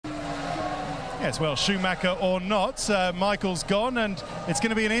Yes, well, Schumacher or not, Michael's gone, and it's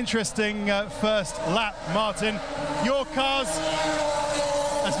going to be an interesting first lap. Martin, your cars,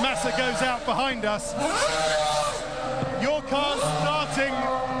 as Massa goes out behind us, your cars starting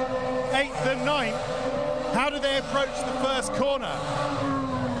 8th and 9th. How do they approach the first corner?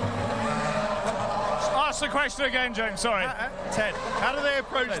 Ask the question again, James, sorry. Ted, how do they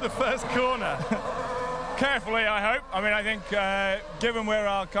approach the first corner? Carefully, I hope. I mean, I think given where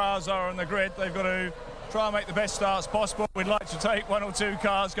our cars are on the grid, they've got to try and make the best starts possible. We'd like to take 1 or 2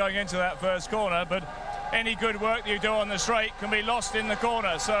 cars going into that first corner, but any good work that you do on the straight can be lost in the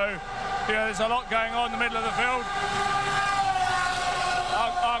corner. So, you know, there's a lot going on in the middle of the field.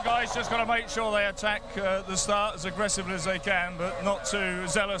 Our guys just got to make sure they attack the start as aggressively as they can, but not too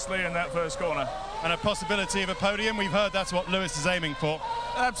zealously in that first corner. And a possibility of a podium. We've heard that's what Lewis is aiming for.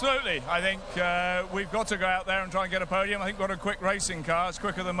 Absolutely. I think we've got to go out there and try and get a podium. I think we've got a quick racing car. It's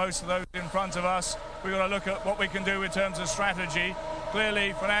quicker than most of those in front of us. We've got to look at what we can do in terms of strategy.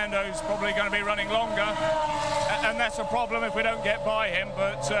 Clearly, Fernando's probably going to be running longer, and that's a problem if we don't get by him.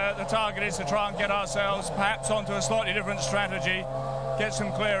 But the target is to try and get ourselves perhaps onto a slightly different strategy, get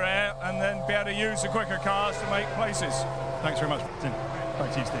some clear air, and then be able to use the quicker cars to make places. Thanks very much, Tim.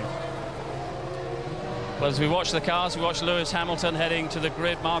 Back to you, Steve. Well, as we watch the cars, we watch Lewis Hamilton heading to the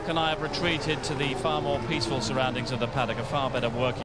grid. Mark and I have retreated to the far more peaceful surroundings of the paddock, a far better working